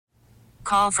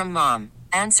Call from mom.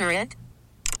 Answer it.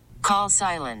 Call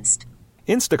silenced.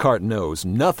 Instacart knows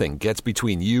nothing gets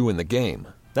between you and the game.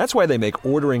 That's why they make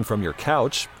ordering from your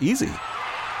couch easy.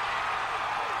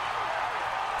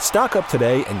 Stock up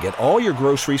today and get all your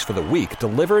groceries for the week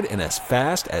delivered in as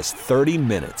fast as 30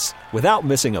 minutes without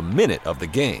missing a minute of the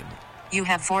game. You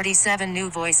have 47 new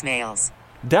voicemails.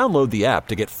 Download the app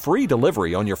to get free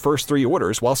delivery on your first 3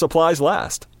 orders while supplies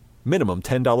last. Minimum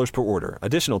 $10 per order.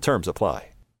 Additional terms apply.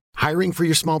 Hiring for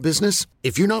your small business?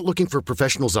 If you're not looking for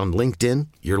professionals on LinkedIn,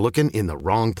 you're looking in the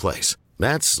wrong place.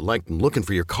 That's like looking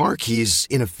for your car keys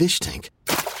in a fish tank.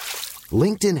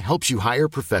 LinkedIn helps you hire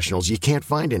professionals you can't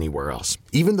find anywhere else,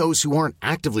 even those who aren't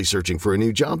actively searching for a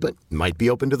new job but might be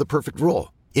open to the perfect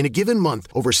role. In a given month,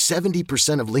 over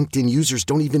 70% of LinkedIn users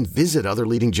don't even visit other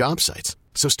leading job sites.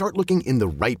 So start looking in the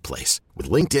right place. With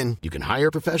LinkedIn, you can hire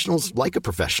professionals like a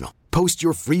professional. Post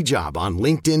your free job on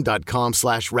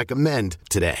linkedin.com/recommend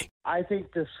today. I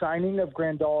think the signing of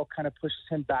Grandal kind of pushes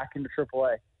him back into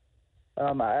AAA.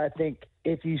 I think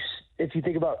if you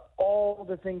think about all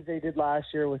the things they did last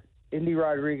year with Indy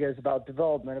Rodriguez, about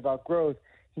development, about growth,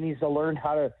 he needs to learn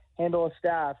how to handle a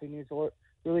staff. He needs to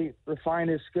really refine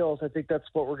his skills. I think that's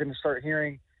what we're going to start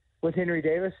hearing with Henry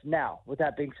Davis. Now, with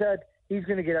that being said, he's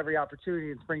going to get every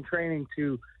opportunity in spring training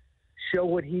to show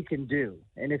what he can do.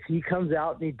 And if he comes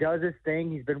out and he does his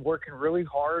thing, he's been working really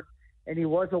hard, and he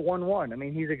was a 1-1. I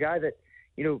mean, he's a guy that,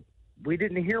 we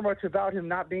didn't hear much about him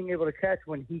not being able to catch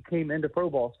when he came into pro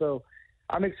ball. So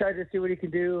I'm excited to see what he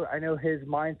can do. I know his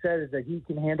mindset is that he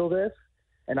can handle this,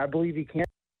 and I believe he can.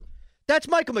 That's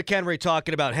Michael McHenry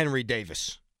talking about Henry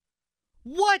Davis.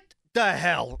 What the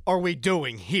hell are we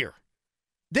doing here?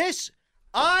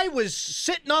 I was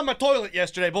sitting on my toilet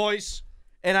yesterday, boys,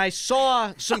 and I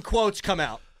saw some quotes come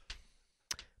out.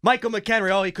 Michael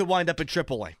McHenry, he could wind up in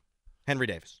AAA. Henry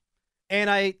Davis. And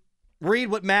I read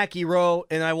what Mackey wrote,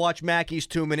 and I watch Mackey's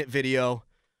 2-minute video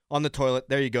on the toilet.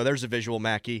 There you go. There's a visual,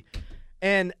 Mackey.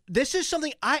 And this is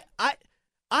something I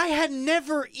had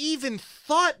never even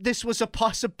thought this was a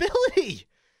possibility.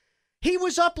 He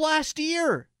was up last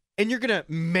year, and you're going to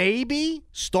maybe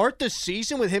start the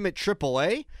season with him at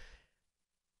AAA?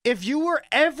 If you were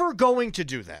ever going to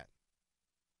do that,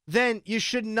 then you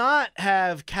should not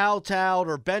have kowtowed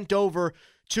or bent over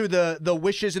to the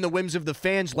wishes and the whims of the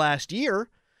fans last year.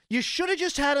 You should have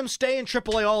just had him stay in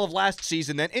AAA all of last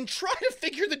season then and try to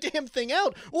figure the damn thing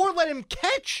out, or let him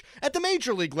catch at the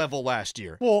major league level last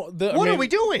year. Well, what are we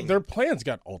doing? Their plans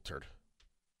got altered.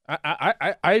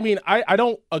 I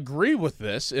don't agree with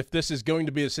this if this is going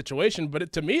to be a situation,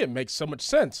 but to me it makes so much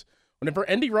sense. Whenever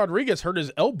Endy Rodriguez hurt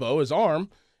his arm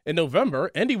in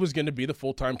November, Endy was going to be the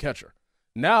full-time catcher.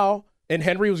 Now, and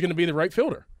Henry was going to be the right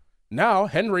fielder. Now,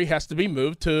 Henry has to be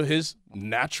moved to his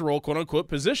natural, quote-unquote,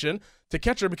 position to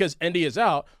catcher because Endy is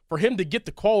out, for him to get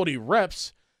the quality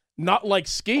reps, not like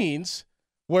Skeens,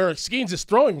 where Skeens is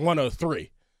throwing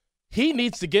 103. He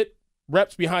needs to get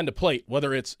reps behind the plate,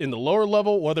 whether it's in the lower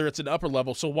level, whether it's in the upper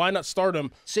level. So why not start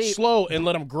him slow and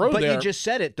let him grow there? But you just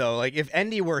said it, though. Like, if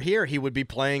Endy were here, he would be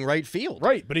playing right field.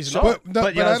 Right, but he's not.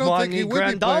 But I don't think he would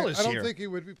be playing. I don't think he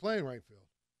would be playing right field.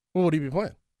 Well, would he be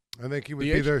playing? I think he would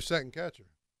be their second catcher.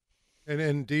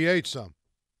 And DH some.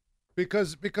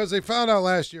 Because they found out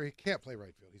last year he can't play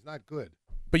right field. He's not good.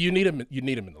 But you need him in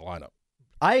the lineup.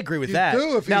 I agree with that. You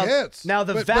do if he hits. Now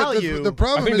the value. The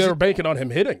problem I think is they were banking on him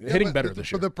hitting better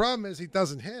this year. But the problem is he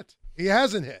doesn't hit. He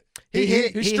hasn't hit.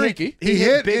 He's streaky. He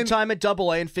hit big time at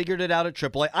AA and figured it out at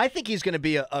AAA. I think he's going to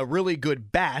be a really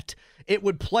good bat. It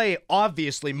would play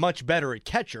obviously much better at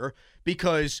catcher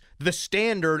because the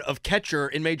standard of catcher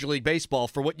in Major League Baseball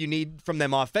for what you need from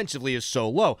them offensively is so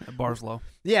low. The bar's low.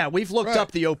 Yeah, we've looked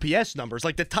up the OPS numbers.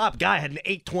 Like the top guy had an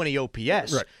 820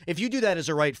 OPS. Right. If you do that as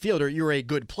a right fielder, you're a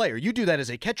good player. You do that as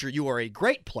a catcher, you are a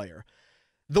great player.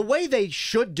 The way they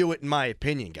should do it, in my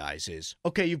opinion, guys, is,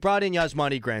 okay, you brought in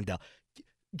Yasmani Grandal.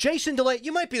 Jason DeLay,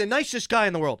 you might be the nicest guy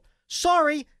in the world.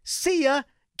 Sorry, see ya,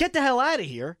 get the hell out of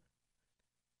here.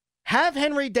 Have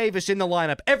Henry Davis in the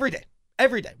lineup every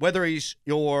day, whether he's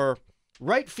your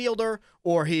right fielder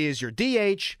or he is your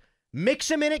DH,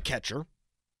 mix him in at catcher,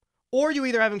 or you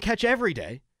either have him catch every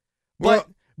day, but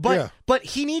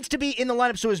he needs to be in the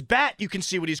lineup so his bat, you can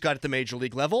see what he's got at the major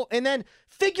league level, and then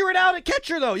figure it out at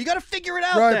catcher, though. You got to figure it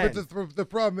out then. But the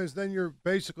problem is then you're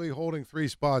basically holding 3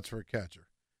 spots for a catcher.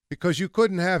 Because you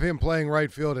couldn't have him playing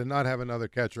right field and not have another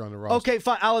catcher on the roster. Okay,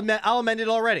 fine. I'll amend it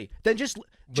already. Then just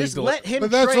let him.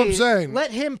 But that's what I'm saying.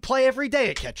 Let him play every day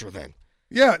at catcher. Then.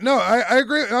 Yeah, no, I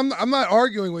agree. I'm not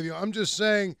arguing with you. I'm just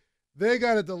saying they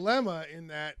got a dilemma in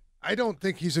that I don't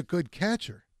think he's a good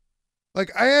catcher.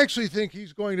 Like I actually think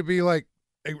he's going to be like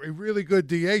a really good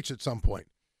DH at some point.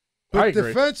 But I agree.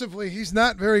 defensively, he's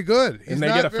not very good. And they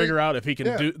got to figure out if he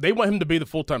can do. They want him to be the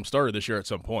full-time starter this year at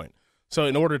some point. So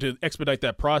in order to expedite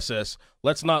that process,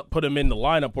 let's not put him in the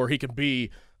lineup where he can be,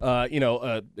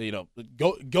 go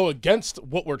against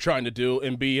what we're trying to do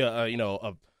and be,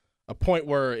 a point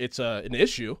where it's an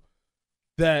issue.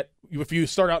 That if you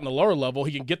start out in the lower level,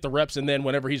 he can get the reps, and then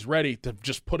whenever he's ready, to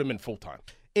just put him in full-time.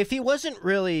 If he wasn't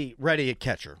really ready at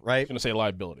catcher, right? I was going to say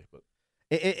liability. But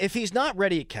if he's not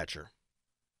ready at catcher,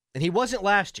 and he wasn't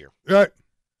last year, right,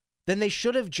 then they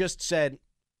should have just said,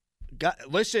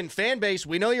 listen, fan base,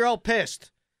 we know you're all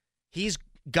pissed. He's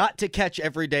got to catch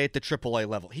every day at the AAA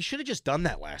level. He should have just done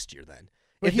that last year then.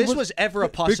 But if this was ever a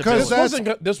possibility.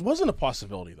 Because this wasn't a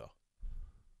possibility, though.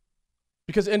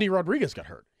 Because Andy Rodriguez got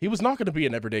hurt. He was not going to be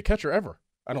an everyday catcher ever,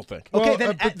 I don't think. Okay,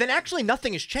 then actually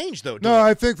nothing has changed, though. No,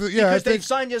 I think that, because they've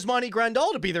signed Yasmani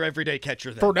Grandal to be their everyday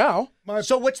catcher then. For now.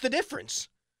 So what's the difference?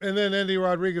 And then Andy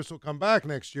Rodriguez will come back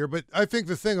next year. But I think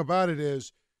the thing about it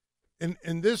is, and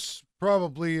this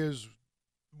probably is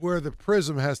where the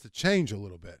prism has to change a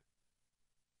little bit.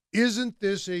 Isn't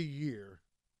this a year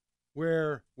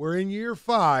where we're in year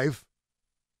 5,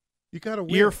 you got to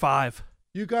win. Year 5.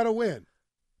 You got to win.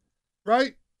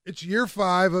 Right? It's year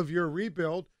 5 of your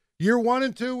rebuild. Year 1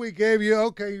 and 2, we gave you,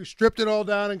 okay, you stripped it all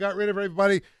down and got rid of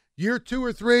everybody. Year 2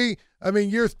 or 3,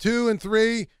 year 2 and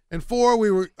 3 and 4,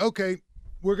 we were, okay,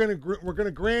 we're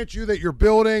gonna grant you that you're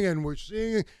building, and we're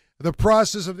seeing the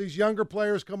process of these younger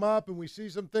players come up, and we see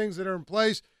some things that are in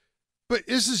place. But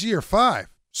this is year 5.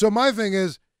 So my thing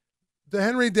is, the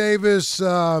Henry Davis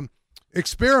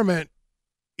experiment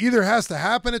either has to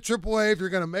happen at AAA if you're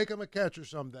going to make him a catcher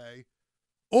someday,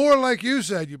 or like you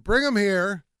said, you bring him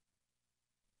here,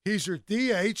 he's your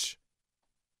DH,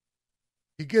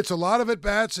 he gets a lot of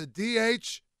at-bats at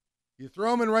DH, you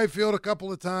throw him in right field a couple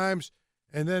of times,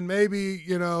 and then maybe,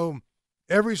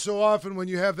 every so often when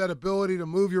you have that ability to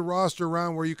move your roster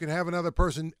around where you can have another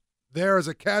person there as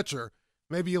a catcher,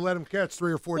 maybe you let him catch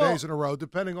 3 or 4 days in a row,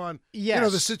 depending on the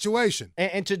situation.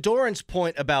 And to Doran's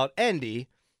point about Endy,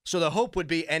 so the hope would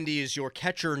be Endy is your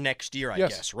catcher next year, I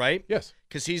guess, right? Yes.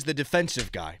 Because he's the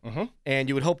defensive guy. Mm-hmm. And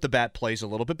you would hope the bat plays a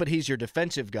little bit, but he's your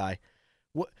defensive guy.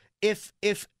 If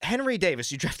Henry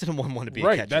Davis, you drafted him 1-1 to be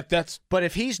a catcher. But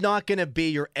if he's not going to be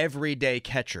your everyday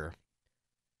catcher,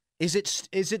 is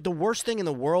it the worst thing in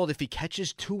the world if he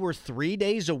catches 2 or 3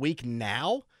 days a week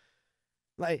now?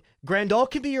 Like, Grandal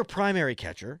can be your primary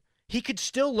catcher. He could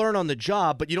still learn on the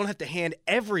job, but you don't have to hand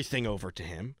everything over to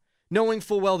him, knowing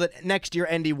full well that next year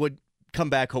Endy would come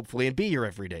back, hopefully, and be your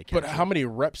everyday catcher. But how many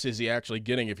reps is he actually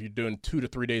getting if you're doing 2 to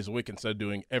 3 days a week instead of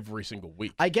doing every single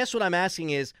week? I guess what I'm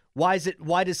asking is, why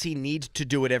does he need to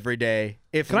do it every day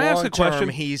if Can I ask a question?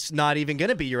 He's not even going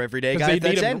to be your everyday guy?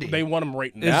 They want him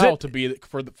right now to be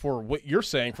for what you're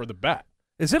saying for the bat.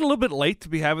 Is it a little bit late to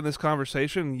be having this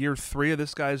conversation year 3 of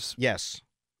this guy's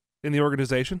in the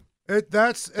organization? Is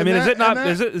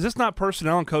this not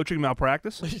personnel and coaching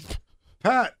malpractice?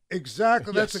 Pat,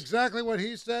 exactly. Yes. That's exactly what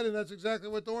he said, and that's exactly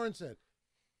what Dorin said.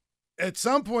 At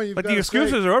some point, you've got But to the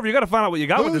excuses are over. You got to find out what you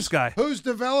got with this guy. Who's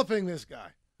developing this guy?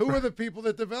 Who are the people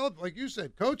that develop, like you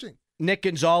said, coaching? Nick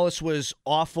Gonzalez was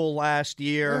awful last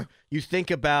year. Yeah. You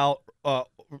think about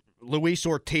Luis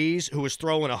Ortiz, who was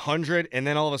throwing 100, and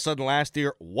then all of a sudden last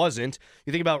year wasn't.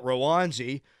 You think about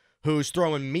Rowanzi, who's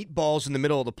throwing meatballs in the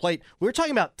middle of the plate. We're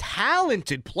talking about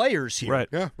talented players here. Right.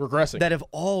 Yeah. Regressing. That have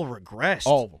all regressed.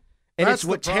 All of them. And it's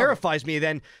what terrifies me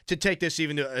then to take this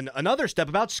even to another step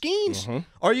about Skeens. Mm-hmm.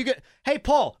 Are you good? Hey,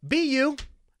 Paul, be you.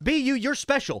 Be you. You're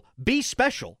special. Be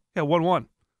special. Yeah, 1-1.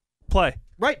 Play.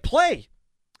 Right, play.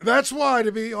 That's why,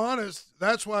 to be honest,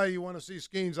 that's why you want to see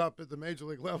Skeens up at the major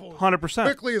league level 100%. as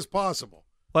quickly as possible.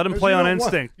 Let him play on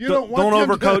instinct. Don't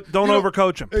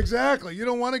overcoach him. Exactly. You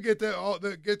don't want to get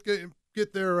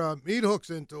their meat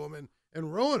hooks into them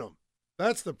and ruin them.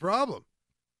 That's the problem.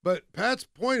 But Pat's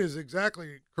point is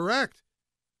exactly correct.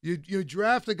 You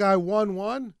draft a guy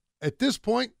 1-1. At this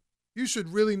point, you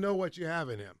should really know what you have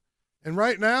in him. And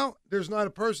right now, there's not a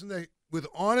person that, with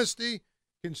honesty,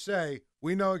 can say,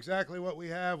 we know exactly what we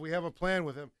have. We have a plan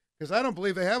with him. Because I don't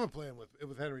believe they have a plan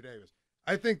with Henry Davis.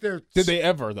 I think they're – Did they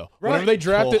ever, though? Right. Whenever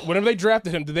they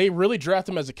drafted him, did they really draft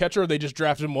him as a catcher, or they just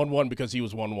drafted him 1-1 because he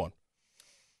was 1-1?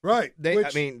 Right.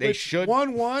 They should.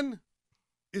 1-1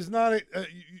 is not a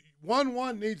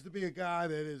 1-1 needs to be a guy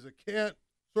that is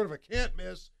sort of a can't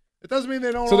miss. It doesn't mean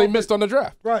they don't. So they missed on the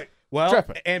draft. Right. Well,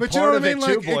 and but part you know what of I mean? it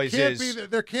too, like, boys,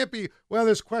 there can't be. Well,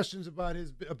 there's questions about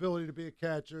his ability to be a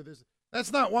catcher.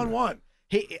 That's not 1-1.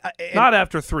 Not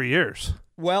after 3 years.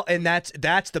 Well, and that's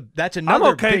another. I'm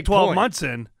okay. big 12 point. months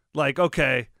in, like,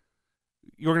 okay,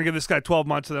 you're going to give this guy 12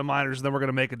 months in the minors, and then we're going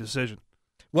to make a decision.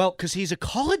 Well, because he's a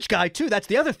college guy, too. That's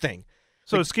the other thing.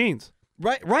 So is Skeens.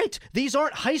 Right. These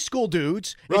aren't high school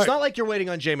dudes. Right. It's not like you're waiting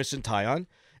on Jamison Tyon.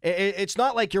 It's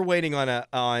not like you're waiting on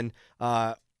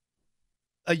a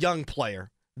young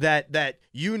player that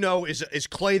you know is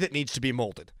clay that needs to be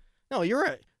molded. No, you're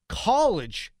a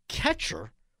college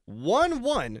catcher,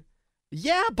 1-1.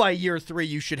 Yeah, by year 3,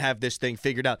 you should have this thing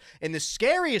figured out. And the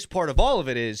scariest part of all of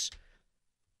it is,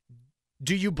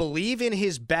 do you believe in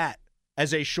his bat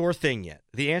as a sure thing yet?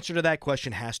 The answer to that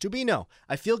question has to be no.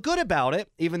 I feel good about it,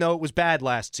 even though it was bad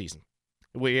last season.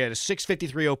 We had a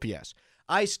 653 OPS.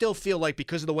 I still feel like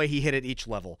because of the way he hit at each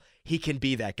level, he can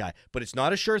be that guy. But it's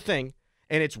not a sure thing,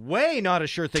 and it's way not a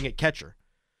sure thing at catcher.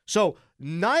 So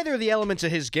neither of the elements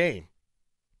of his game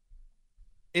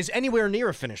is anywhere near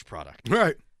a finished product.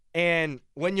 Right. And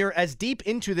when you're as deep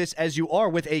into this as you are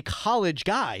with a college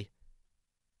guy,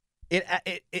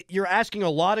 you're asking a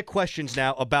lot of questions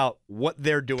now about what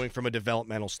they're doing from a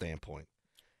developmental standpoint.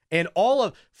 And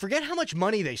forget how much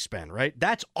money they spend, right?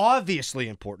 That's obviously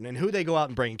important, and who they go out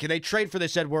and bring. Can they trade for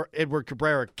this Edward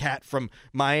Cabrera cat from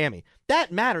Miami?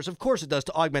 That matters. Of course it does,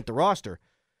 to augment the roster.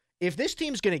 If this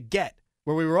team's going to get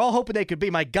where we were all hoping they could be,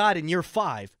 my God, in year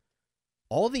 5,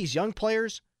 all these young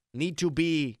players need to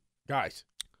be guys.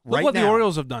 Look what the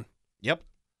Orioles have done. Yep.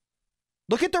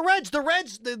 Look at the Reds. The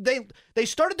Reds, they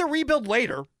started the rebuild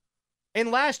later,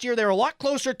 and last year they were a lot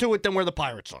closer to it than where the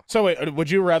Pirates are. So wait, would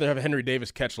you rather have Henry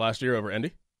Davis catch last year over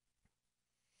Endy?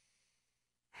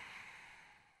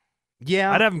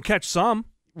 Yeah. I'd have him catch some.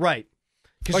 Right.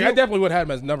 I definitely would have had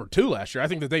him as number 2 last year. I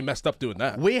think that they messed up doing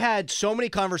that. We had so many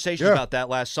conversations about that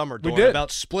last summer, Dorin, we did.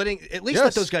 about splitting. At least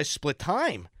let those guys split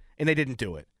time, and they didn't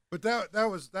do it. But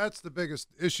that's the biggest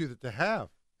issue that they have,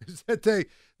 is that they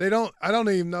don't. I don't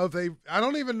even know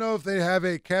if they have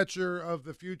a catcher of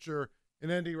the future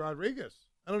in Endy Rodriguez.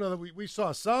 I don't know that we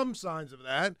saw some signs of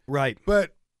that. Right.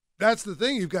 But that's the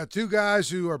thing. You've got 2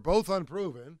 guys who are both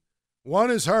unproven.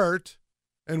 One is hurt,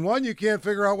 and one you can't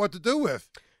figure out what to do with.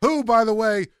 Who, by the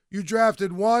way, you drafted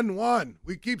 1-1.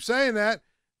 We keep saying that.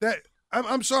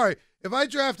 I'm sorry. If I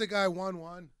draft a guy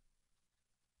 1-1,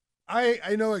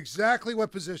 I know exactly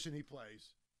what position he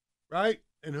plays, right?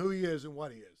 And who he is and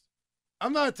what he is.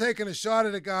 I'm not taking a shot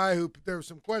at a guy who there were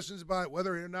some questions about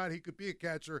whether or not he could be a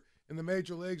catcher in the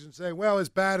major leagues and saying, well, his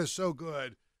bat is so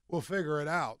good, we'll figure it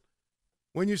out.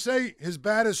 When you say his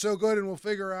bat is so good and we'll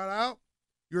figure it out,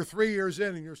 you're 3 years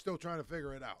in and you're still trying to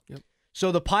figure it out. Yep.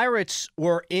 So the Pirates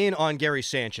were in on Gary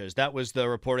Sanchez. That was the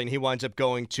reporting. He winds up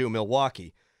going to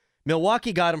Milwaukee.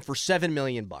 Milwaukee got him for $7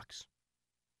 million.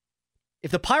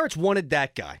 If the Pirates wanted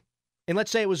that guy, and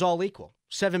let's say it was all equal,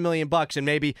 $7 million, and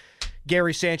maybe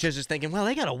Gary Sanchez is thinking, well,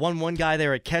 they got a 1-1 guy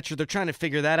there at catcher. They're trying to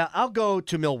figure that out. I'll go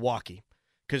to Milwaukee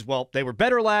because, well, they were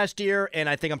better last year, and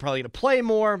I think I'm probably going to play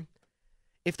more.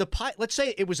 If let's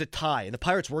say it was a tie, and the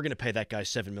Pirates were going to pay that guy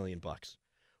 $7 million.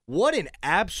 What an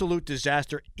absolute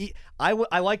disaster. I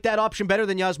like that option better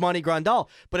than Yasmani Grandal,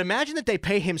 but imagine that they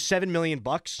pay him $7 million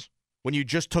when you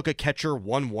just took a catcher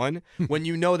 1-1, when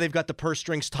you know they've got the purse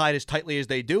strings tied as tightly as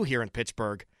they do here in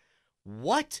Pittsburgh.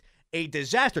 What a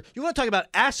disaster. You want to talk about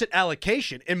asset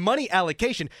allocation and money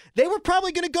allocation. They were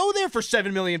probably going to go there for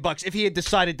 $7 million if he had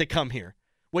decided to come here.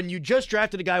 When you just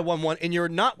drafted a guy 1-1 and you're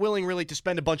not willing really to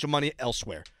spend a bunch of money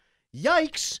elsewhere.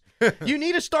 Yikes. You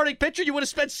need a starting pitcher. You would have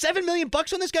spent $7 million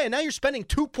on this guy, and now you're spending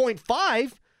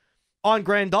 $2.5 on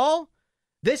Grandal.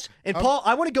 Paul,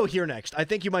 I want to go here next. I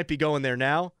think you might be going there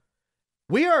now.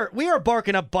 We are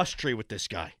barking up bust tree with this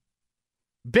guy.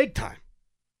 Big time.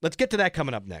 Let's get to that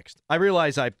coming up next. I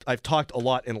realize I've talked a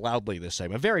lot and loudly this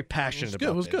segment. I'm very passionate about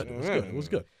it. It was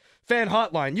good. Fan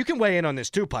hotline. You can weigh in on this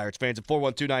too, Pirates fans, at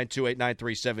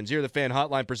 412-928-9370. The fan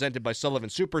hotline presented by Sullivan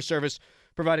Super Service,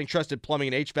 providing trusted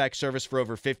plumbing and HVAC service for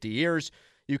over 50 years.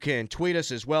 You can tweet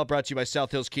us as well. Brought to you by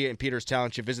South Hills Kia and Peters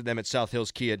Township. Visit them at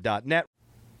southhillskia.net.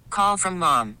 Call from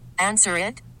mom. Answer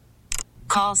it.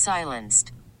 Call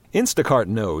silenced. Instacart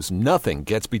knows nothing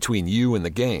gets between you and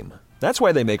the game. That's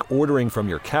why they make ordering from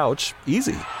your couch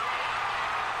easy.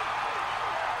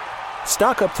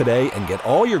 Stock up today and get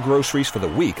all your groceries for the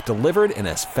week delivered in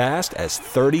as fast as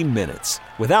 30 minutes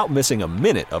without missing a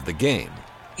minute of the game.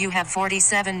 You have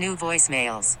 47 new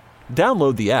voicemails.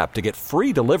 Download the app to get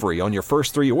free delivery on your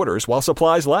first 3 orders while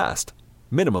supplies last.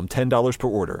 Minimum $10 per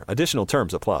order. Additional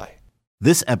terms apply.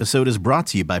 This episode is brought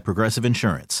to you by Progressive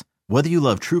Insurance. Whether you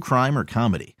love true crime or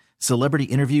comedy, celebrity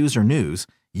interviews or news,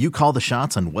 you call the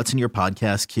shots on what's in your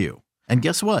podcast queue. And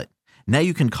guess what? Now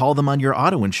you can call them on your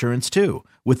auto insurance too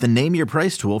with the Name Your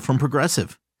Price tool from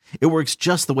Progressive. It works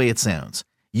just the way it sounds.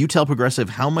 You tell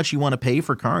Progressive how much you want to pay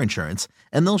for car insurance,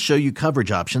 and they'll show you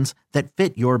coverage options that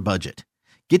fit your budget.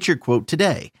 Get your quote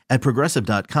today at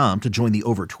Progressive.com to join the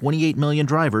over 28 million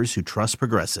drivers who trust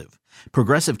Progressive.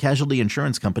 Progressive Casualty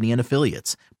Insurance Company and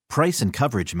Affiliates. Price and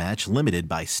coverage match limited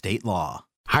by state law.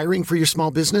 Hiring for your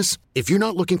small business? If you're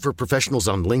not looking for professionals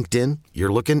on LinkedIn,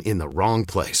 you're looking in the wrong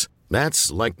place.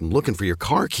 That's like looking for your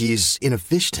car keys in a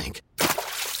fish tank.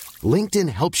 LinkedIn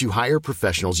helps you hire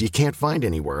professionals you can't find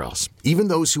anywhere else, even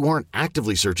those who aren't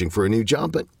actively searching for a new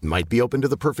job but might be open to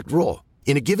the perfect role.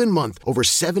 In a given month, over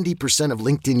 70% of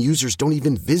LinkedIn users don't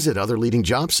even visit other leading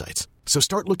job sites. So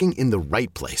start looking in the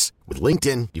right place. With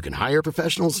LinkedIn, you can hire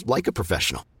professionals like a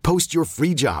professional. Post your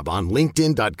free job on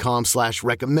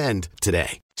linkedin.com/recommend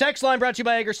today. Text line brought to you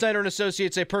by Egger Snyder &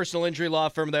 Associates, a personal injury law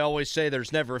firm. They always say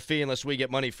there's never a fee unless we get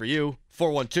money for you.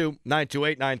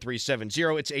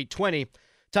 412-928-9370. It's 8:20.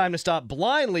 Time to stop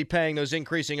blindly paying those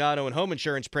increasing auto and home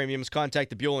insurance premiums. Contact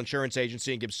the Buell Insurance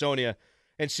Agency in Gibsonia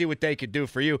and see what they could do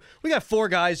for you. We got 4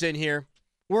 guys in here.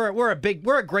 We're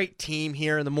a great team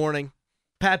here in the morning.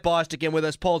 Pat Bostick in with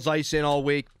us. Paul Zeise in all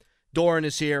week. Dorin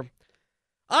is here.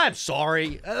 I'm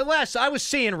sorry. I was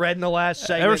seeing red in the last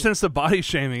segment. Ever since the body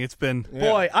shaming, it's been...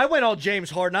 Boy, I went all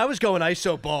James Harden. I was going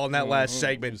ISO ball in that last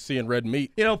segment. Seeing red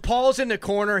meat. You know, Paul's in the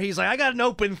corner. He's like, I got an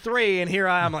open 3, and here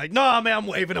I am like, no, man, I'm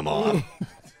waving him off.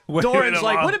 Doran's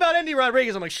like, what about Andy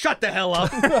Rodriguez? I'm like, shut the hell up.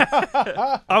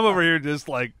 I'm over here just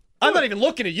like... I'm not even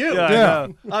looking at you. Yeah.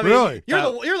 I mean, really?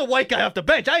 You're the white guy off the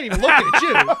bench. I ain't even looking at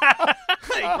you.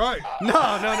 Right.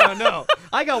 No.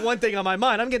 I got one thing on my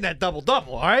mind. I'm getting that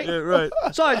double-double, all right? Yeah, right.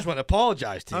 So I just want to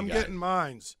apologize to you I'm guys. getting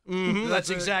mines.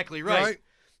 That's exactly right.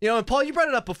 You know, and Paul, you brought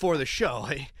it up before the show.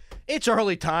 It's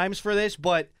early times for this,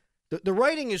 but the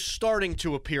writing is starting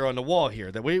to appear on the wall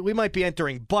here that we might be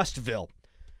entering Bustville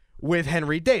with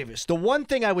Henry Davis. The one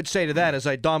thing I would say to that as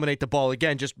I dominate the ball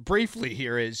again just briefly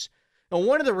here is, and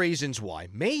one of the reasons why,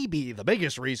 maybe the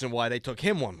biggest reason why they took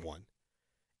him 1-1,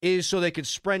 is so they could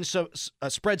spread some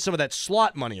of that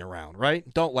slot money around, right?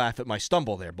 Don't laugh at my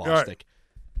stumble there, Bostick. Right.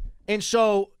 And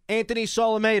so Anthony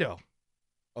Solomedo,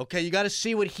 okay, you got to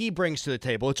see what he brings to the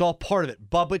table. It's all part of it.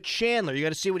 Bubba Chandler, you got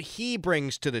to see what he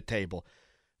brings to the table.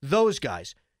 Those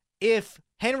guys. If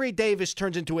Henry Davis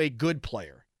turns into a good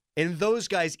player, and those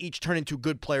guys each turn into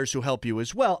good players who help you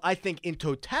as well, I think in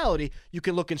totality, you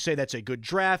can look and say that's a good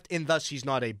draft, and thus he's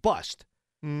not a bust.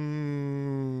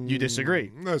 You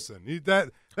disagree? Listen,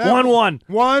 that 1-1.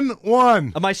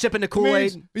 1-1. Am I sipping the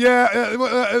Kool-Aid? Yeah.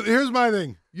 Here's my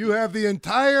thing. You have the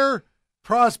entire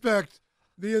prospect,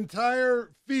 the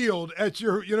entire field at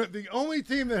your, the only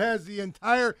team that has the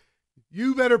entire,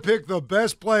 you better pick the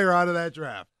best player out of that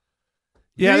draft.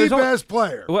 Yeah, the best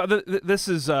player. Well, this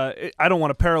is, I don't want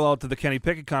to parallel it to the Kenny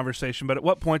Pickett conversation, but at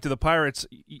what point do the Pirates,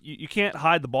 you can't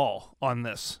hide the ball on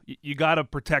this. You got to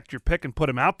protect your pick and put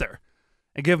him out there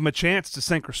and give him a chance to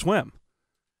sink or swim.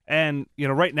 And,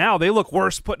 right now they look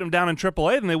worse putting him down in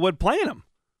AAA than they would playing him.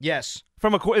 Yes.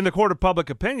 In the court of public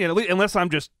opinion, at least, unless I'm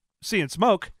just seeing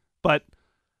smoke. But,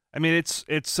 I mean, it's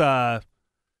they've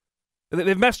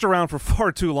messed around for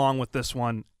far too long with this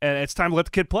one, and it's time to let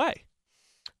the kid play.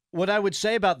 What I would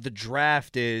say about the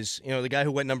draft is, the guy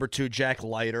who went number 2, Jack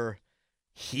Leiter,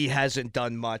 he hasn't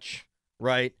done much,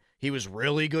 right? He was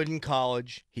really good in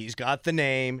college. He's got the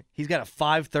name. He's got a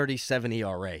 5.37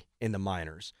 ERA in the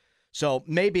minors. So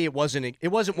maybe it wasn't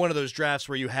one of those drafts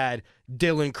where you had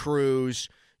Dylan Cruz,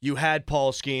 you had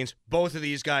Paul Skeens. Both of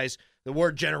these guys, the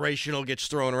word generational gets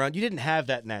thrown around. You didn't have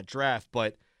that in that draft,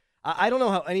 but I don't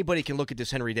know how anybody can look at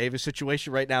this Henry Davis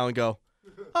situation right now and go,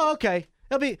 oh, okay.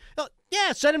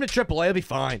 Send him to AAA. He'll be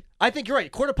fine. I think you're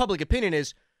right. Court of public opinion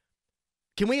is,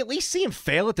 can we at least see him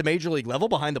fail at the major league level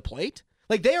behind the plate?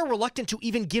 Like, they are reluctant to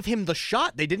even give him the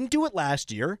shot. They didn't do it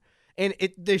last year, and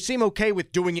they seem okay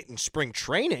with doing it in spring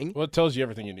training. Well, it tells you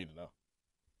everything you need to know.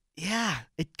 Yeah,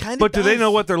 it kind of But does. do they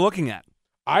know what they're looking at?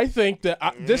 I think that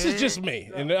this is just me.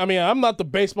 And I mean, I'm not the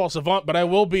baseball savant, but I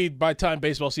will be by the time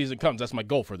baseball season comes. That's my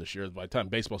goal for this year. By the time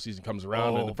baseball season comes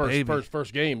around and the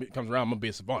first game comes around, I'm going to be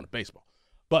a savant of baseball.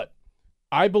 But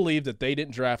I believe that they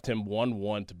didn't draft him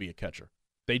 1-1 to be a catcher.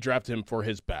 They drafted him for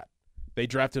his bat. They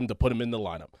drafted him to put him in the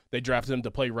lineup. They drafted him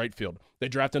to play right field. They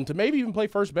drafted him to maybe even play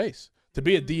first base, to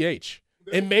be a DH,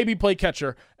 and maybe play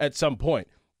catcher at some point.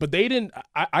 But they didn't.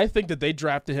 I think that they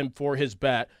drafted him for his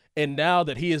bat, and now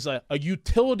that he is a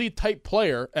utility-type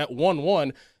player at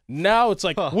 1-1, now it's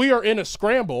like we are in a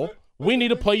scramble. We need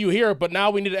to play you here, but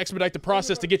now we need to expedite the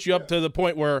process to get you up to the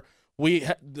point where we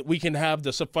can have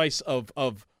the suffice of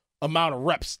amount of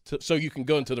reps so you can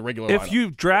go into the regular lineup. If you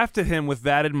drafted him with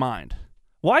that in mind,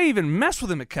 why even mess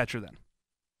with him at catcher then?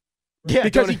 Yeah,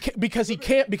 because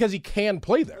he can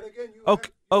play there. Okay.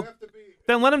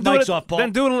 Then let him do Mike's it. off ball.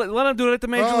 Then let him do it at the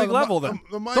major league level. Then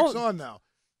the mic's on now.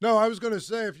 No, I was going to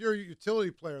say, if you're a utility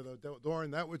player, though,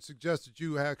 Dorin, that would suggest that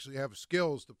you actually have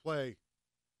skills to play.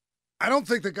 I don't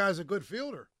think the guy's a good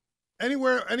fielder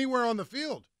anywhere on the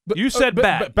field. But you said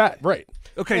bat. Bat, right.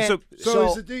 Okay, so he's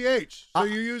a DH. So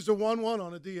you used a 1-1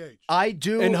 on a DH. I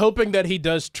do. And hoping that he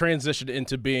does transition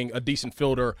into being a decent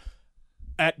fielder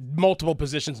at multiple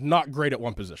positions, not great at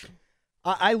one position.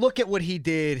 I look at what he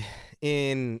did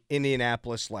in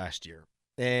Indianapolis last year.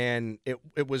 And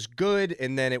it was good,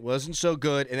 and then it wasn't so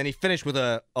good, and then he finished with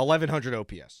a 1,100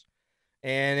 OPS.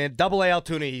 And in Double-A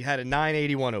Altoona, he had a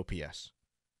 981 OPS.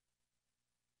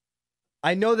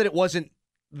 I know that it wasn't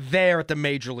there at the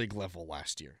major league level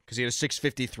last year because he had a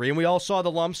 653, and we all saw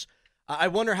the lumps. I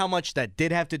wonder how much that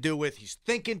did have to do with he's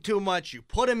thinking too much. You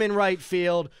put him in right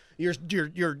field,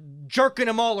 you're jerking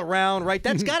him all around, right?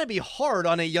 That's got to be hard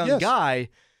on a young guy.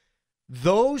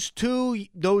 Those two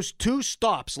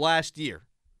stops last year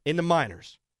in the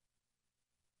minors,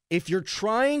 if you're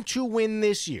trying to win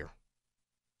this year,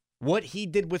 what he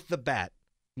did with the bat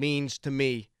means to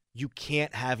me you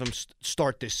can't have him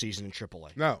start this season in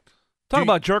AAA. No. Talk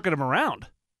about jerking him around.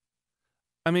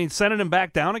 I mean, sending him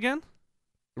back down again?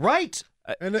 Right.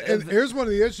 And here's one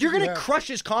of the issues. You're going to crush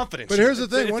his confidence. But here's the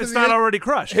thing. If it's not already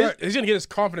crushed. He's going to get his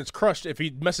confidence crushed if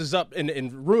he messes up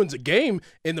and ruins a game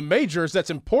in the majors. That's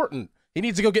important. He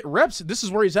needs to go get reps. This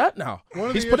is where he's at now.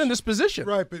 He's put in this position.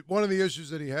 Right, but one of the issues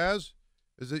that he has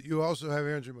is that you also have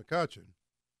Andrew McCutchen.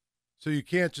 So you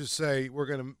can't just say we're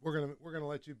gonna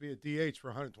let you be a DH for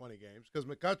 120 games because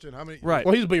McCutchen, how many? Right.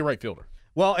 Well, he's be a right fielder.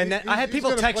 Well, and I had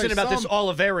people texting about this some.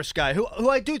 Oliveris guy, who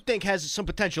I do think has some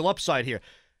potential upside here.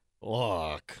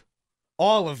 Look,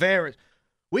 Oliveris,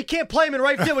 we can't play him in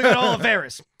right field. We got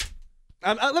Oliveris.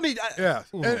 Let me.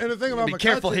 And the thing about be McCutchen,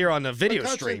 careful here on the video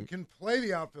McCutchen stream. can play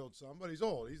the outfield some, but he's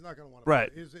old. He's not going to want to.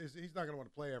 Right. Play. He's not going to want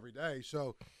to play every day.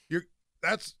 So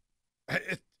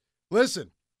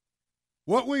listen.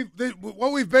 What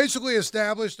we've basically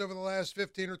established over the last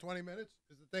 15 or 20 minutes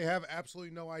is that they have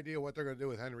absolutely no idea what they're going to do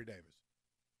with Henry Davis.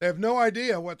 They have no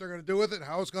idea what they're going to do with it,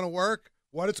 how it's going to work,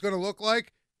 what it's going to look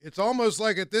like. It's almost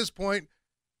like at this point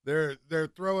they're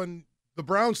throwing the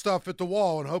brown stuff at the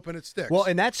wall and hoping it sticks. Well,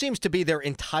 and that seems to be their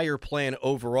entire plan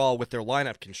overall with their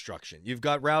lineup construction. You've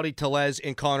got Rowdy Tellez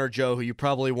and Connor Joe, who you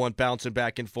probably want bouncing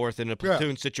back and forth in a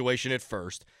platoon situation at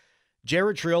first.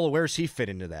 Jared Triola, where's he fit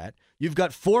into that? You've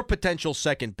got 4 potential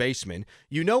second basemen.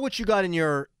 You know what you got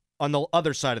on the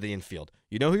other side of the infield.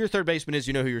 You know who your third baseman is.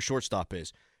 You know who your shortstop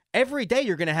is. Every day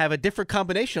you're going to have a different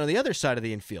combination on the other side of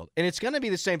the infield. And it's going to be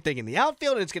the same thing in the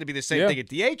outfield, and it's going to be the same thing at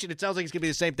DH, and it sounds like it's going to be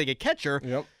the same thing at catcher.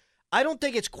 Yep. I don't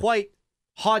think it's quite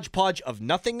hodgepodge of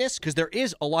nothingness because there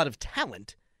is a lot of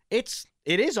talent. It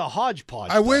is a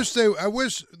hodgepodge. I wish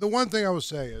the one thing I would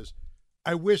say is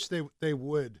I wish they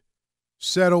would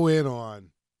settle in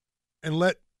on and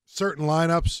let certain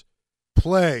lineups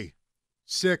play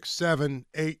 6, 7,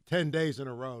 8, 10 days in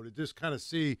a row to just kind of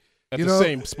see at the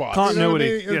same spot. Continuity.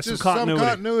 You know what I mean? Some continuity. Some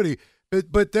continuity.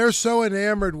 But they're so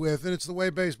enamored with, and it's the way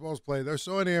baseball's played, they're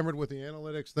so enamored with the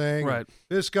analytics thing. Right.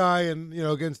 This guy and,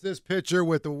 against this pitcher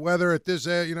with the weather at this,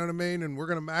 you know what I mean? And we're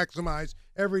going to maximize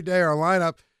every day our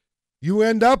lineup. You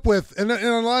end up with, and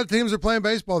a lot of teams are playing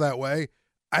baseball that way.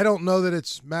 I don't know that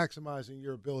it's maximizing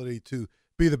your ability to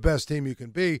be the best team you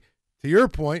can be. To your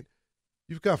point,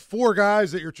 you've got 4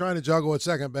 guys that you're trying to juggle at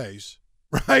second base,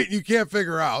 right? You can't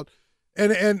figure out.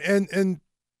 And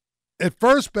at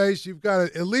first base, you've got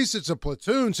at least it's a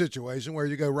platoon situation where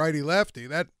you go righty-lefty.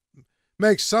 That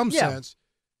makes some sense.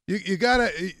 They've got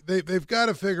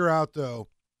to figure out, though,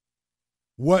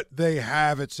 what they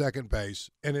have at second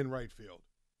base and in right field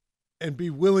and be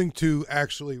willing to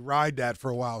actually ride that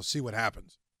for a while, see what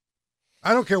happens.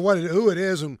 I don't care who it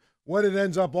is and what it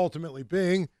ends up ultimately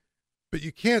being, but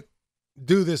you can't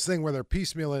do this thing where they're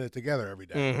piecemealing it together every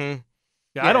day. Mm-hmm.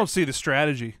 Yeah, I don't see the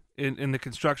strategy in the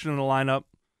construction of the lineup.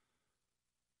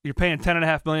 You're paying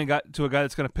 $10.5 million to a guy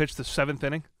that's going to pitch the 7th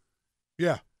inning.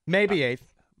 Yeah, maybe 8th.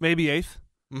 Maybe 8th.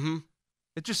 Mm-hmm.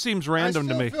 It just seems random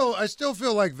to me. I still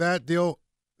feel like that deal.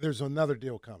 There's another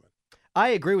deal coming. I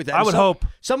agree with that. I would hope.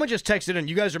 Someone just texted in.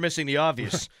 You guys are missing the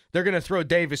obvious. They're going to throw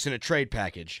Davis in a trade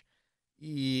package.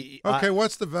 Okay,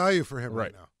 what's the value for him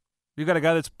right now? You got a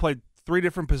guy that's played 3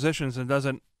 different positions and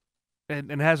hasn't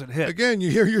hit. Again,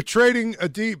 you're trading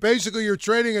basically you're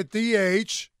trading a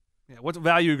DH. Yeah, what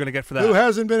value are you going to get for that? Who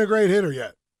hasn't been a great hitter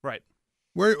yet? Right.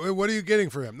 What are you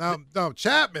getting for him? Now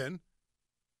Chapman,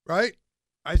 right?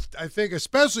 I think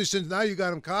especially since now you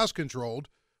got him cost controlled,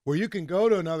 where you can go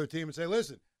to another team and say,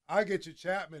 listen, I get you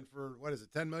Chapman for what is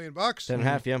it, $10 million?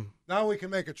 10.5, yeah. Now we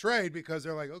can make a trade because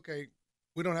they're like, okay,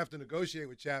 we don't have to negotiate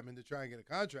with Chapman to try and get a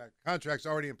contract. Contract's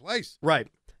already in place. Right.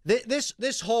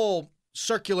 This whole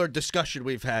circular discussion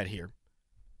we've had here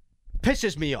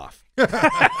pisses me off.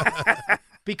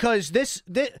 Because this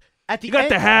at the You got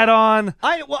end, the hat on.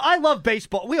 I love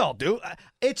baseball. We all do.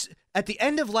 It's at the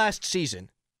end of last season,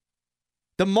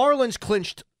 the Marlins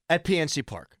clinched at PNC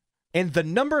Park. And the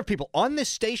number of people on this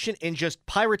station and just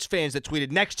Pirates fans that tweeted,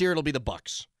 next year it'll be the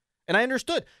Bucks. And I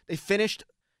understood. They finished,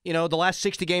 the last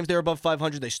 60 games they were above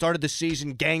 500. They started the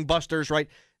season gangbusters, right?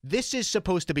 This is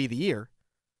supposed to be the year.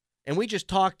 And we just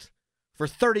talked for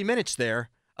 30 minutes there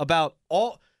about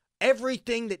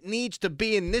everything that needs to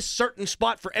be in this certain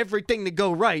spot for everything to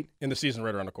go right. And the season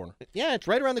right around the corner. Yeah, it's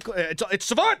right around the corner. It's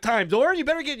Savant time, Dorin. You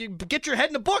better get your head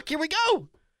in the book. Here we go.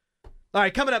 All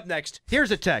right, coming up next,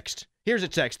 here's a text.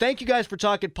 Thank you guys for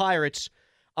talking Pirates.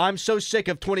 I'm so sick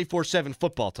of 24/7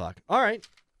 football talk. All right.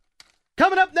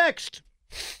 Coming up next.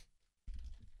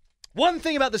 One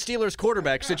thing about the Steelers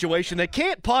quarterback situation that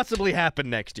can't possibly happen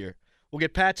next year. We'll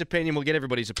get Pat's opinion. We'll get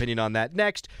everybody's opinion on that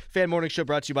next. Fan Morning Show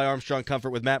brought to you by Armstrong Comfort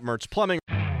with Matt Mertz Plumbing.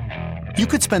 You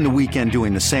could spend the weekend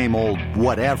doing the same old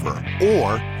whatever,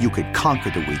 or you could conquer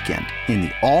the weekend in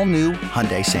the all-new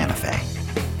Hyundai Santa Fe.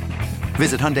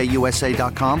 Visit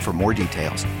HyundaiUSA.com for more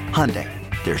details. Hyundai,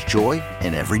 there's joy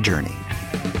in every journey.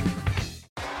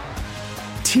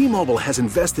 T-Mobile has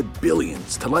invested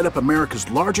billions to light up America's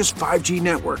largest 5G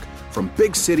network, from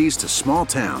big cities to small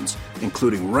towns,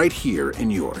 including right here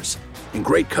in yours. And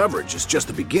great coverage is just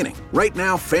the beginning. Right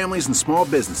now, families and small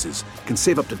businesses can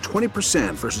save up to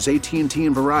 20% versus AT&T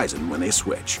and Verizon when they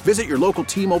switch. Visit your local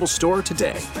T-Mobile store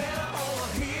today.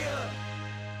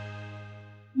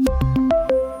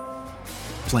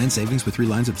 Plan savings with 3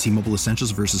 lines of T-Mobile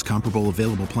Essentials versus comparable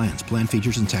available plans. Plan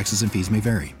features and taxes and fees may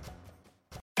vary.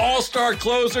 All-star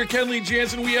closer Kenley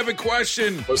Jansen, we have a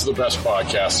question. What's the best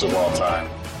podcast of all time?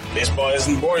 Baseball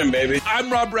isn't boring, baby.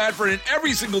 I'm Rob Bradford, and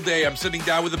every single day I'm sitting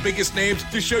down with the biggest names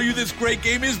to show you this great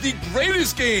game is the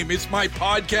greatest game. It's my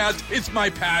podcast. It's my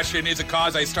passion. It's a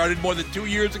cause I started more than 2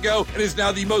 years ago and is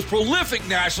now the most prolific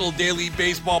national daily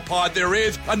baseball pod there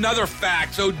is. Another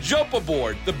fact, so jump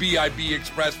aboard the BIB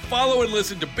Express. Follow and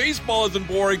listen to Baseball Isn't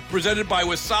Boring, presented by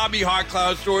Wasabi Hot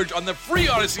Cloud Storage on the free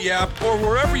Odyssey app or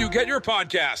wherever you get your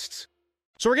podcasts.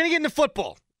 So we're going to get into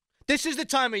football. This is the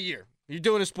time of year. You're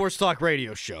doing a sports talk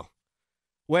radio show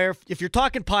where if you're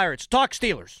talking Pirates, talk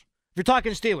Steelers. If you're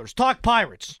talking Steelers, talk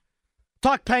Pirates.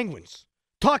 Talk Penguins.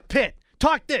 Talk Pitt.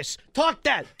 Talk this. Talk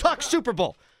that. Talk Super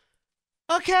Bowl.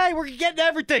 Okay, we're getting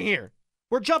everything here.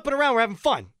 We're jumping around. We're having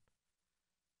fun.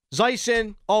 Zeise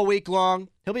in all week long.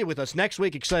 He'll be with us next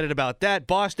week. Excited about that.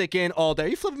 Bostick in all day. Are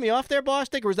you flipping me off there,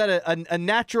 Bostick, or is that a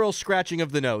natural scratching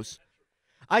of the nose?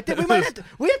 I think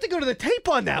we have to go to the tape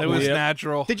on that one. It was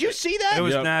natural. Did you see that? It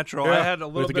was natural. Yeah. I had a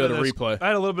little bit of this replay. I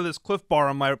had a little bit of this Cliff Bar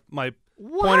on my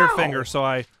pointer finger, so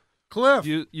I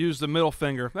used the middle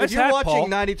finger. If you're watching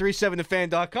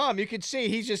 93.7thefan.com, you can see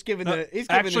he's just giving the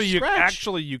scratch.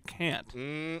 Actually, you can't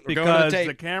because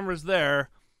the camera's there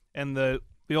and the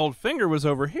old finger was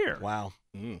over here. Wow.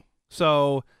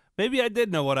 So maybe I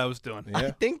did know what I was doing. Yeah,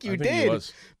 I think you did.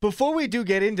 Before we do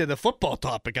get into the football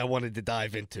topic I wanted to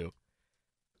dive into,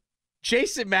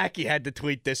 Jason Mackey had to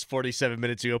tweet this 47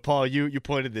 minutes ago. Paul, you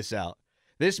pointed this out.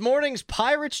 This morning's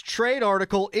Pirates trade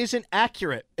article isn't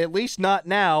accurate, at least not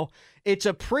now. It's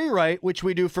a pre-write, which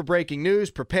we do for breaking news,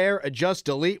 prepare, adjust,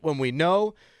 delete when we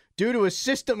know. Due to a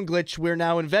system glitch we're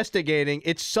now investigating,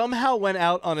 it somehow went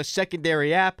out on a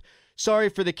secondary app. Sorry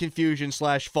for the confusion /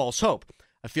 false hope.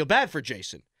 I feel bad for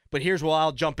Jason, but here's where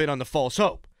I'll jump in on the false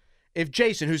hope. If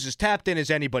Jason, who's as tapped in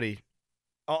as anybody,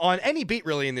 on any beat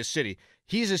really in this city,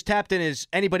 he's as tapped in as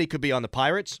anybody could be on the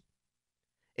Pirates.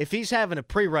 If he's having a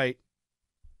pre-write,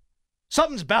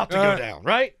 something's about to go down,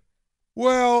 right?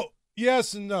 Well,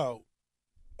 yes and no.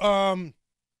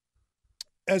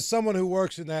 As someone who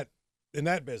works in that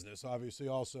business, obviously,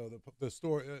 also the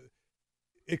story,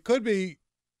 it could be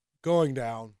going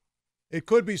down. It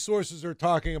could be sources are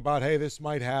talking about, hey, this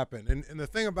might happen. And the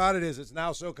thing about it is it's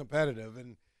now so competitive,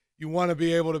 and you want to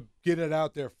be able to get it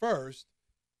out there first,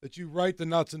 that you write the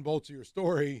nuts and bolts of your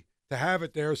story to have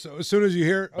it there. So as soon as you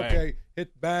hear it, okay,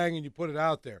 hit bang, and you put it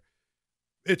out there.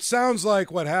 It sounds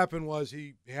like what happened was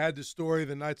he had the story,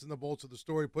 the nuts and the bolts of the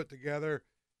story put together,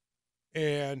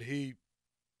 and he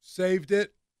saved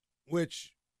it,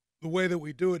 which the way that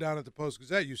we do it down at the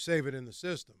Post-Gazette, you save it in the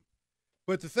system.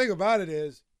 But the thing about it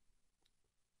is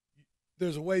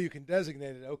there's a way you can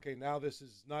designate it. Okay, now this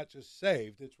is not just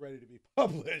saved, it's ready to be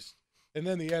published, and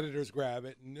then the editors grab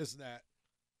it and this and that.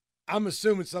 I'm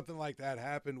assuming something like that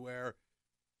happened where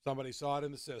somebody saw it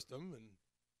in the system and,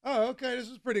 oh, okay, this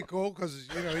is pretty cool because,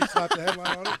 he slapped the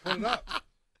headline on it and put it up.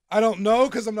 I don't know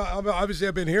because obviously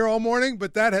I've been here all morning,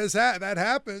 but that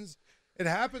happens. it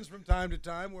happens from time to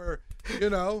time where,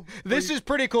 This is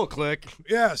pretty cool, Click.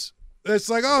 Yes. It's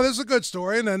like, oh, this is a good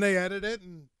story, and then they edit it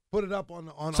and put it up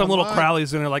on some little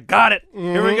Crowleys in there like, got it.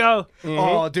 Here we go.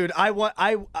 Oh, dude,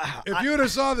 if you'd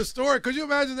have saw the story, could you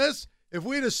imagine this? If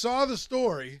we'd have saw the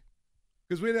story,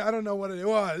 because I don't know what it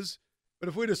was, but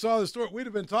if we'd have saw the story, we'd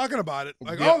have been talking about it.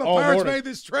 Like, the Pirates made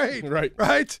this trade.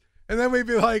 Right? And then we'd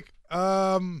be like,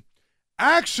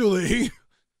 actually.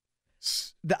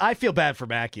 I feel bad for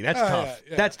Mackey. That's tough.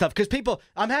 Yeah. That's tough. Because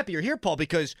I'm happy you're here, Paul,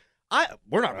 because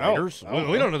we're not writers.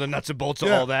 We don't know the nuts and bolts of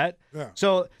all that. Yeah.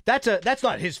 So that's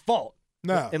not his fault.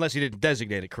 No. Unless he didn't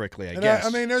designate it correctly, I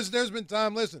guess. There's been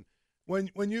time, listen,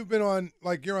 when you've been on,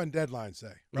 like you're on deadline,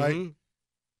 say, right?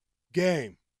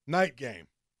 Mm-hmm. Night game.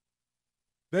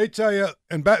 They tell you,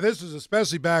 and this is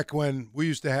especially back when we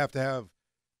used to have,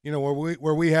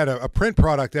 where we had a print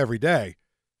product every day.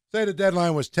 Say the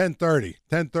deadline was 10:30,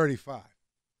 10:35.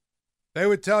 They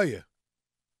would tell you,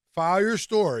 file your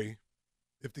story.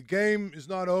 If the game is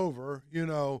not over,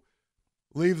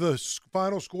 leave the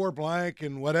final score blank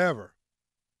and whatever.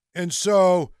 And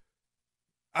so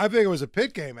I think it was a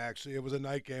pit game, actually. It was a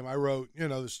night game. I wrote,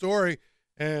 the story,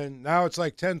 and now it's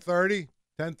like 10:30,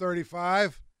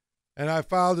 10:35, and I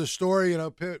filed the story,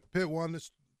 pit one,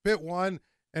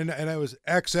 and it was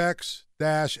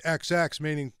XX-XX,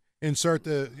 meaning insert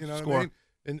the, score. What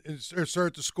I mean?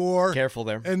 Insert the score. Careful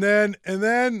there. And then,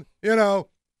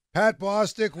 Pat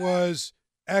Bostick was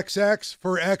XX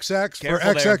for XX for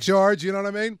XX yards, you know what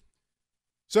I mean?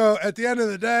 So at the end of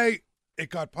the day,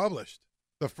 it got published.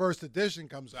 The first edition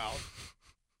comes out.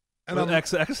 And with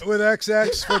XX? With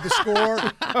XX for the score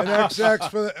and XX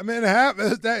for the – it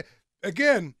happens.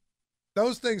 Again,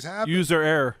 those things happen. User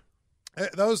error.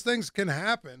 Those things can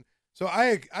happen. So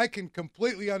I can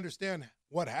completely understand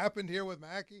what happened here with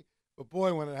Mackey. But,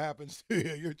 boy, when it happens to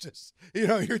you, you're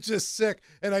just sick.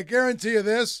 And I guarantee you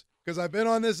this, because I've been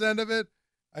on this end of it,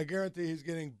 I guarantee he's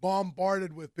getting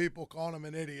bombarded with people calling him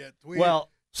an idiot.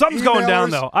 Something's going down,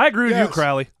 though. I agree with you,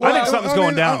 Crowley. I think something's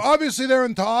going down. Obviously, they're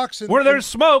in talks. Where there's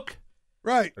smoke.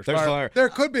 Right. There's fire. There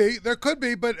could be,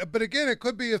 but again, it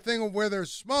could be a thing where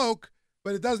there's smoke,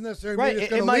 but it doesn't necessarily mean it's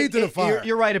going to lead to the fire.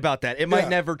 You're right about that. It might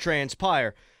never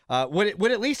transpire.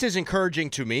 What at least is encouraging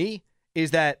to me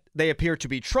is that they appear to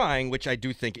be trying, which I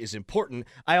do think is important.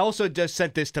 I also just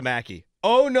sent this to Mackey.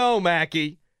 Oh, no,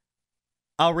 Mackey.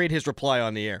 I'll read his reply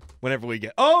on the air whenever we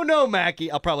get. Oh, no, Mackey.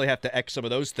 I'll probably have to X some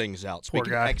of those things out.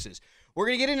 Speaking of X's, we're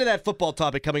going to get into that football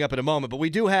topic coming up in a moment, but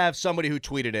we do have somebody who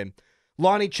tweeted in.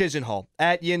 Lonnie Chisenhall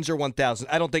at Yinzer1000.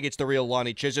 I don't think it's the real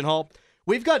Lonnie Chisenhall.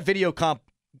 We've got video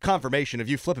confirmation of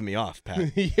you flipping me off,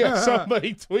 Pat. Yeah,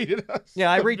 somebody tweeted us.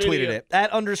 Yeah, I retweeted it.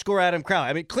 At _Adam Crowley.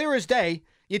 I mean, clear as day,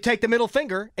 you take the middle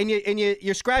finger and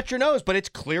you scratch your nose, but it's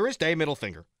clear as day middle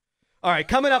finger. All right,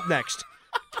 coming up next.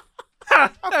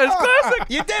 That is classic.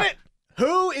 You did it.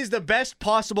 Who is the best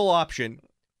possible option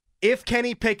if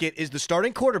Kenny Pickett is the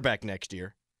starting quarterback next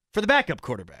year for the backup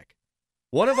quarterback?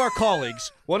 One of our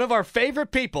colleagues, one of our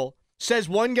favorite people, says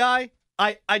one guy,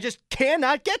 I just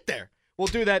cannot get there. We'll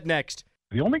do that next.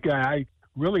 The only guy I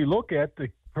really look at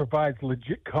that provides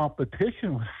legit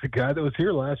competition was the guy that was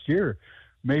here last year,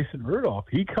 Mason Rudolph.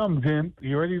 He comes in,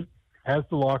 he already has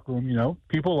the locker room,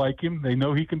 people like him. They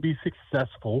know he can be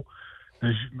successful.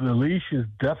 The leash is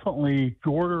definitely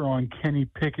shorter on Kenny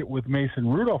Pickett with Mason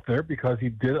Rudolph there because he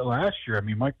did it last year. I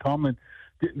mean, Mike Tomlin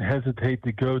didn't hesitate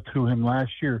to go to him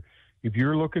last year. If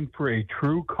you're looking for a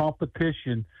true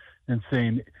competition and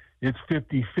saying it's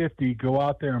 50-50, go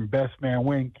out there and best man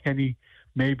win. Kenny,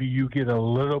 maybe you get a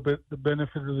little bit the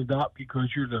benefit of the doubt because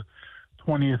you're the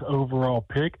 20th overall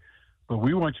pick, but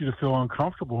we want you to feel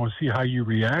uncomfortable and see how you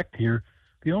react here.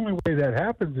 The only way that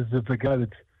happens is if the guy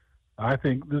that's I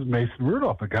think this is Mason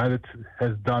Rudolph, a guy that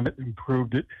has done it,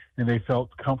 improved it, and they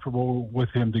felt comfortable with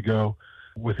him to go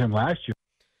with him last year.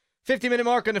 50-minute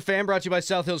mark on the Fan, brought to you by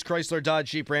South Hills Chrysler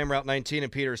Dodge Jeep Ram Route 19 in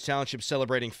Peters Township,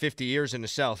 celebrating 50 years in the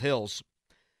South Hills.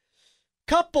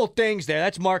 Couple things there.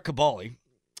 That's Mark Cabali.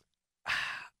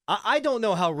 I don't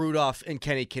know how Rudolph and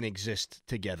Kenny can exist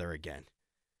together again.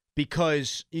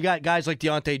 Because you got guys like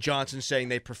Deontay Johnson saying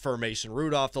they prefer Mason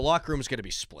Rudolph. The locker room is going to be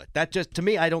split. That just, to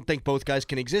me, I don't think both guys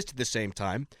can exist at the same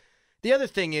time. The other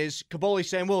thing is, Caboli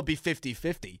saying, well, it'll be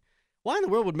 50-50. Why in the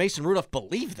world would Mason Rudolph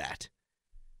believe that?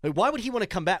 Like, why would he want to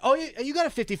come back? Oh, you got a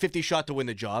 50-50 shot to win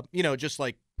the job. Just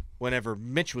like whenever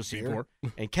Mitch was here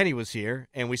and Kenny was here,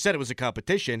 and we said it was a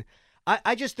competition.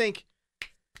 I just think,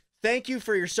 thank you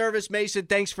for your service, Mason.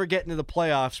 Thanks for getting to the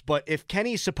playoffs. But if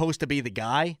Kenny's supposed to be the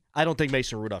guy, I don't think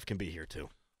Mason Rudolph can be here too.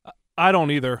 I don't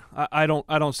either. I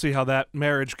don't see how that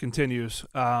marriage continues.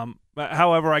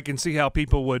 However, I can see how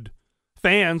people would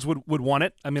fans would want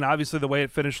it. I mean, obviously the way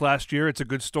it finished last year, it's a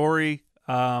good story.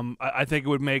 I think it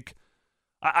would make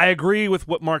 – I agree with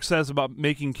what Mark says about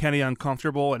making Kenny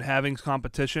uncomfortable and having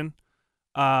competition.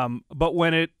 But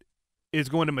when it is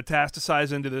going to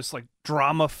metastasize into this like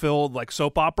drama-filled like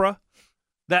soap opera,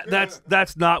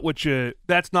 that's not what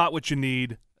you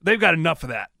need. They've got enough of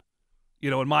that,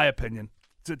 in my opinion,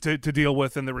 to deal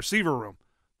with in the receiver room.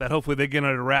 That hopefully they get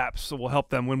under wraps, so will help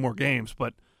them win more games.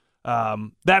 But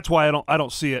that's why I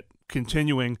don't see it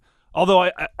continuing.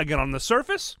 Although again on the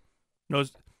surface,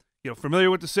 familiar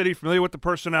with the city, familiar with the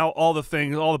personnel, all the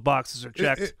things, all the boxes are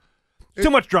checked. Too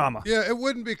much drama. Yeah, it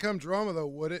wouldn't become drama though,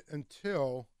 would it?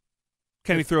 Until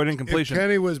Kenny threw an incompletion. If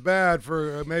Kenny was bad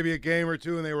for maybe a game or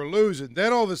two and they were losing,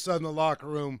 then all of a sudden the locker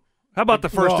room. How about the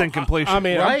first incompletion? I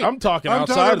mean, right? I'm talking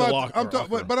outside of the locker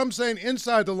room. But I'm saying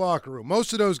inside the locker room.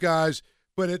 Most of those guys.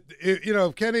 But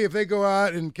if Kenny, if they go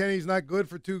out and Kenny's not good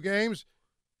for 2 games,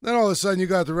 then all of a sudden you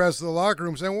got the rest of the locker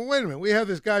room saying, "Well, wait a minute, we have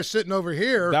this guy sitting over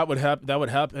here." That would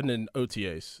happen in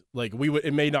OTAs. Like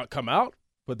it may not come out,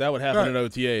 but that would happen in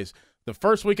OTAs. The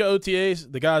first week of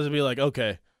OTAs, the guys would be like,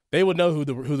 okay, they would know who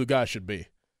the guy should be.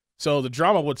 So the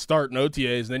drama would start in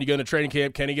OTAs, and then you go into training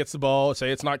camp, Kenny gets the ball,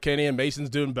 say it's not Kenny, and Mason's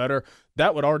doing better.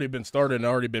 That would already been started and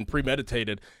already been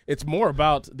premeditated. It's more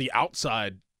about the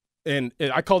outside, and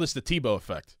I call this the Tebow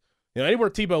effect. Anywhere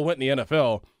Tebow went in the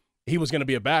NFL, he was going to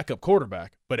be a backup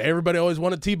quarterback, but everybody always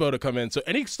wanted Tebow to come in. So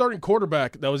any starting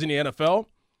quarterback that was in the NFL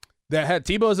that had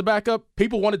Tebow as a backup,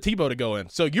 people wanted Tebow to go in.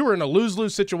 So you were in a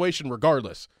lose-lose situation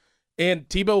regardless. And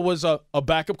Tebow was a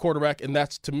backup quarterback, and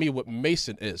that's, to me, what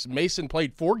Mason is. Mason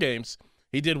played 4 games.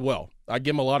 He did well. I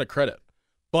give him a lot of credit.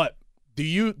 But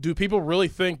do people really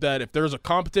think that if there's a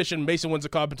competition, Mason wins a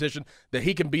competition, that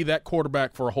he can be that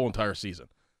quarterback for a whole entire season?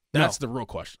 That's the real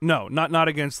question. No, not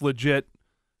against legit,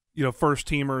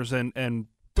 first-teamers and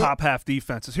top-half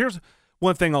defenses. Here's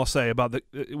one thing I'll say about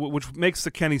which makes the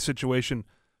Kenny situation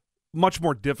much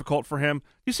more difficult for him.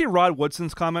 You see Rod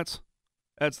Woodson's comments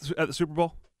at the Super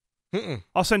Bowl?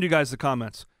 I'll send you guys the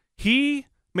comments. He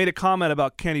made a comment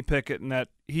about Kenny Pickett and that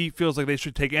he feels like they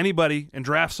should take anybody and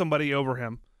draft somebody over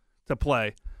him to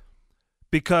play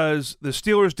because the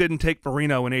Steelers didn't take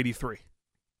Marino in '83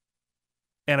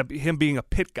 and him being a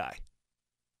Pitt guy.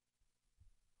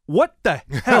 What the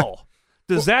hell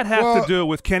does that have to do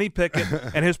with Kenny Pickett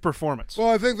and his performance? Well,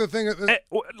 I think the thing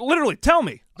literally tell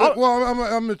me. Well, I'm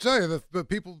going to tell you that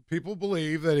people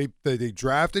believe that he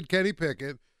drafted Kenny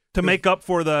Pickett to make up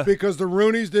for because the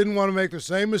Rooneys didn't want to make the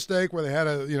same mistake where they had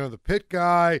the Pitt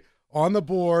guy on the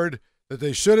board that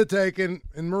they should have taken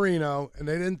in Marino and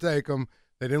they didn't take him.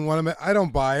 They didn't want to. I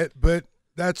don't buy it, but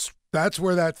that's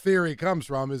where that theory comes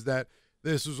from. Is that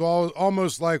this is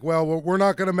almost like, well, we're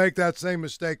not going to make that same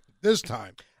mistake this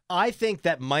time. I think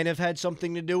that might have had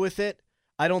something to do with it.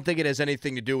 I don't think it has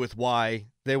anything to do with why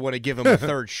they want to give him a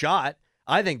third shot.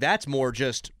 I think that's more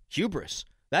just hubris.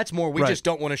 That's more we just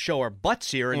don't want to show our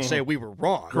butts here and say we were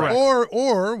wrong. Correct.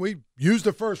 Or we used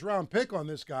a first-round pick on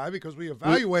this guy because we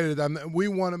evaluated them, and we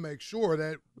want to make sure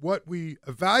that what we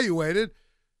evaluated,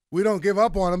 we don't give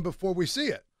up on him before we see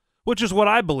it. Which is what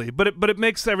I believe. But it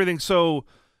makes everything so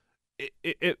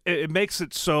it makes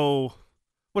it so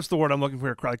what's the word I'm looking for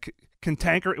here, Crowley?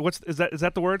 Cantankerous. Is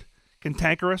that the word?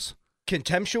 Cantankerous?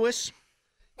 Contemptuous?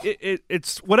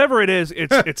 It's whatever it is,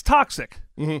 it's toxic.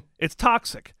 Mm-hmm. It's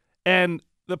toxic. And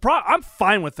I'm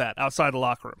fine with that outside the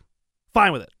locker room.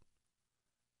 Fine with it.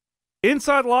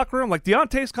 Inside the locker room, like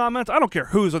Deontay's comments, I don't care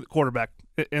who's the quarterback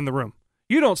in the room.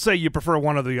 You don't say you prefer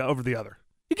one over the other.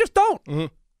 You just don't. Mm-hmm.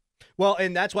 Well,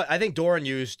 and that's what I think Dorin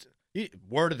used.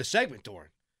 Word of the segment, Dorin.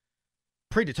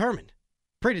 Predetermined.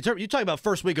 You talk about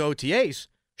first week of OTAs.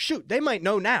 Shoot, they might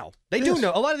know now. They do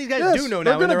know. A lot of these guys do know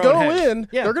now. They're They're going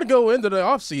to go into the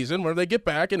offseason when they get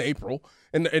back in April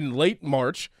and in late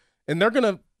March, and they're going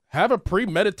to have a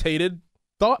premeditated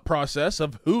thought process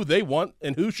of who they want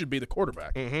and who should be the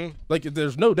quarterback. Mm-hmm. Like,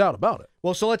 there's no doubt about it.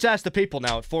 Well, so let's ask the people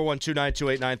now at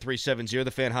 412-928-9370,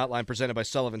 the fan hotline presented by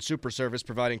Sullivan Super Service,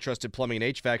 providing trusted plumbing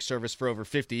and HVAC service for over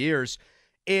 50 years.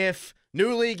 If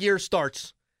new league year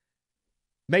starts,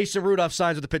 Mason Rudolph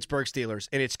signs with the Pittsburgh Steelers,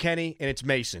 and it's Kenny and it's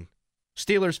Mason.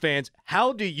 Steelers fans,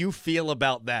 how do you feel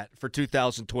about that for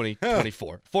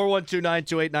 2020-24?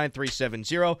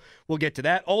 412-928-9370. We'll get to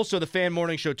that. Also, the Fan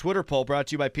Morning Show Twitter poll brought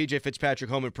to you by PJ Fitzpatrick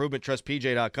Home Improvement,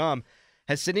 TrustPJ.com.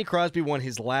 Has Sidney Crosby won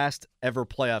his last ever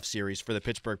playoff series for the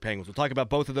Pittsburgh Penguins? We'll talk about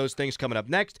both of those things coming up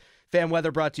next. Fan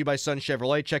Weather brought to you by Sun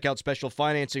Chevrolet. Check out special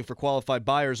financing for qualified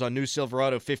buyers on new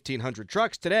Silverado 1500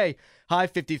 trucks. Today, high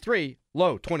 53,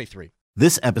 low 23.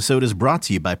 This episode is brought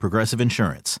to you by Progressive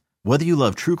Insurance. Whether you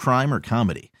love true crime or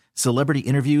comedy, celebrity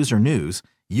interviews or news,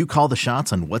 you call the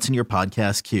shots on what's in your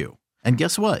podcast queue. And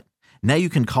guess what? Now you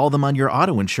can call them on your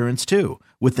auto insurance too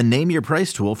with the Name Your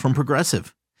Price tool from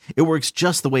Progressive. It works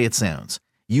just the way it sounds.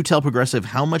 You tell Progressive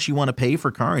how much you want to pay for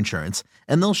car insurance,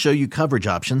 and they'll show you coverage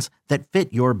options that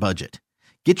fit your budget.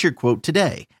 Get your quote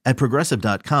today at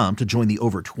Progressive.com to join the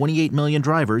over 28 million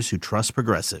drivers who trust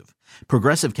Progressive.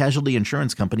 Progressive Casualty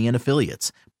Insurance Company and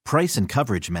Affiliates. Price and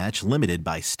coverage match limited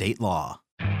by state law.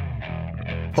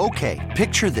 Okay,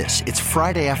 picture this. It's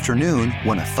Friday afternoon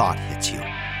when a thought hits you.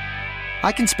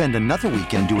 I can spend another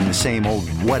weekend doing the same old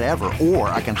whatever, or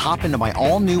I can hop into my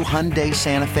all-new Hyundai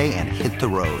Santa Fe and hit the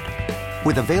road.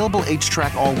 With available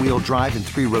H-Track all-wheel drive and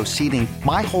 3-row seating,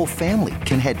 my whole family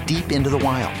can head deep into the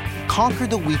wild. Conquer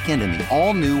the weekend in the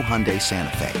all-new Hyundai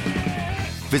Santa Fe.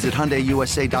 Visit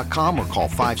HyundaiUSA.com or call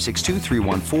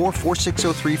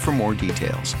 562-314-4603 for more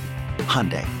details.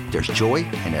 Hyundai, there's joy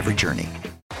in every journey.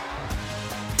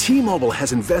 T-Mobile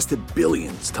has invested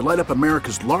billions to light up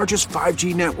America's largest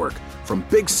 5G network, from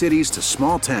big cities to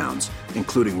small towns,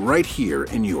 including right here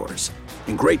in yours.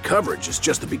 And great coverage is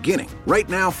just the beginning. Right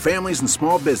now, families and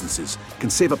small businesses can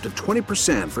save up to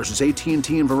 20% versus AT&T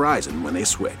and Verizon when they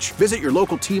switch. Visit your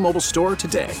local T-Mobile store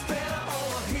today.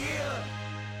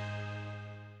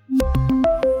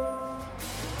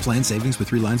 Plan savings with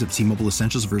 3 lines of T-Mobile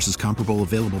Essentials versus comparable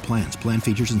available plans. Plan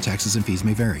features and taxes and fees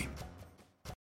may vary.